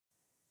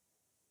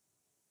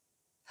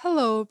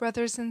Hello,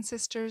 brothers and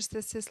sisters.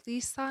 This is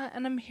Lisa,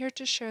 and I'm here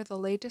to share the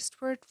latest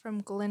word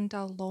from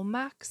Glynda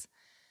Lomax.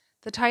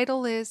 The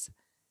title is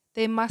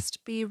They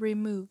Must Be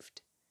Removed,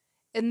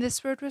 and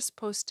this word was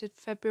posted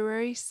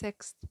February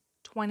 6th,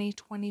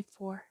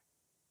 2024.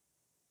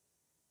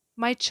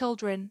 My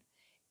children,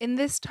 in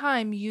this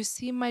time you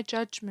see my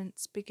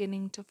judgments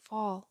beginning to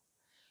fall.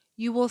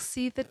 You will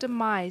see the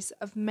demise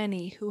of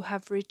many who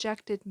have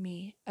rejected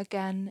me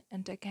again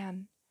and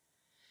again.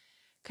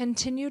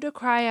 Continue to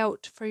cry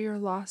out for your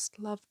lost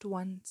loved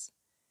ones.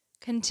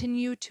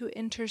 Continue to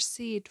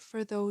intercede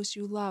for those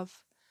you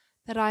love,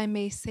 that I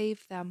may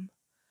save them.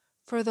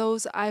 For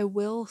those I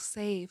will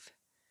save,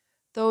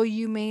 though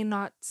you may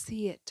not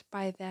see it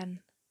by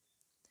then.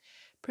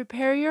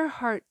 Prepare your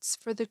hearts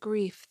for the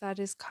grief that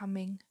is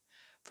coming,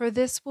 for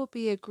this will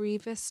be a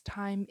grievous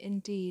time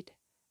indeed,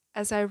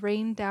 as I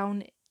rain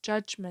down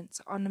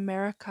judgments on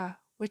America,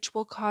 which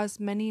will cause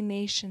many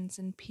nations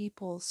and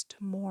peoples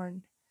to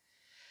mourn.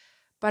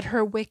 But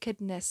her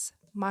wickedness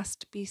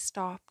must be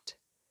stopped.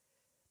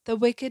 The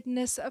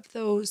wickedness of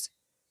those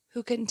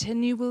who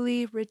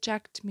continually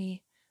reject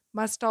me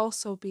must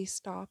also be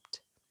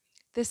stopped.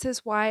 This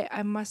is why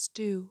I must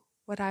do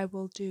what I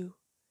will do.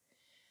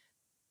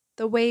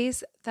 The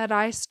ways that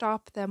I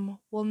stop them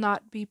will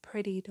not be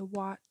pretty to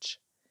watch.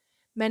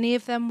 Many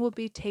of them will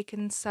be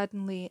taken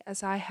suddenly,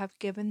 as I have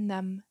given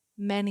them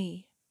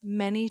many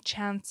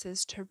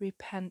chances to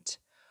repent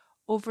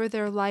over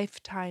their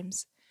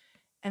lifetimes,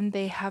 and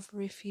they have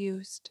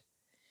refused.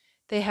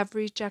 They have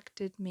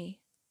rejected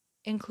me,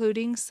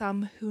 including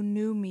some who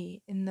knew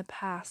me in the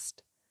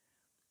past.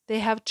 They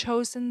have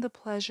chosen the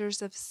pleasures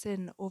of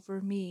sin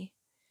over me.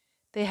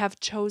 They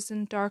have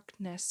chosen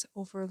darkness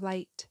over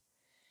light,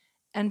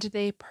 and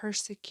they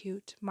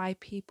persecute my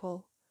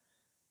people,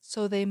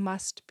 so they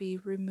must be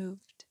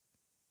removed.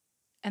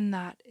 And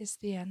that is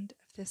the end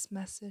of this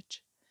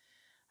message.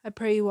 I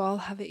pray you all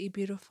have a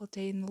beautiful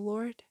day in the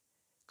Lord.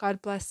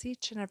 God bless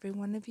each and every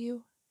one of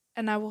you,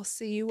 and I will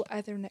see you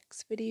either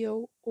next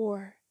video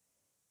or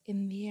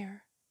in the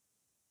air.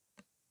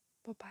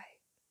 Bye-bye.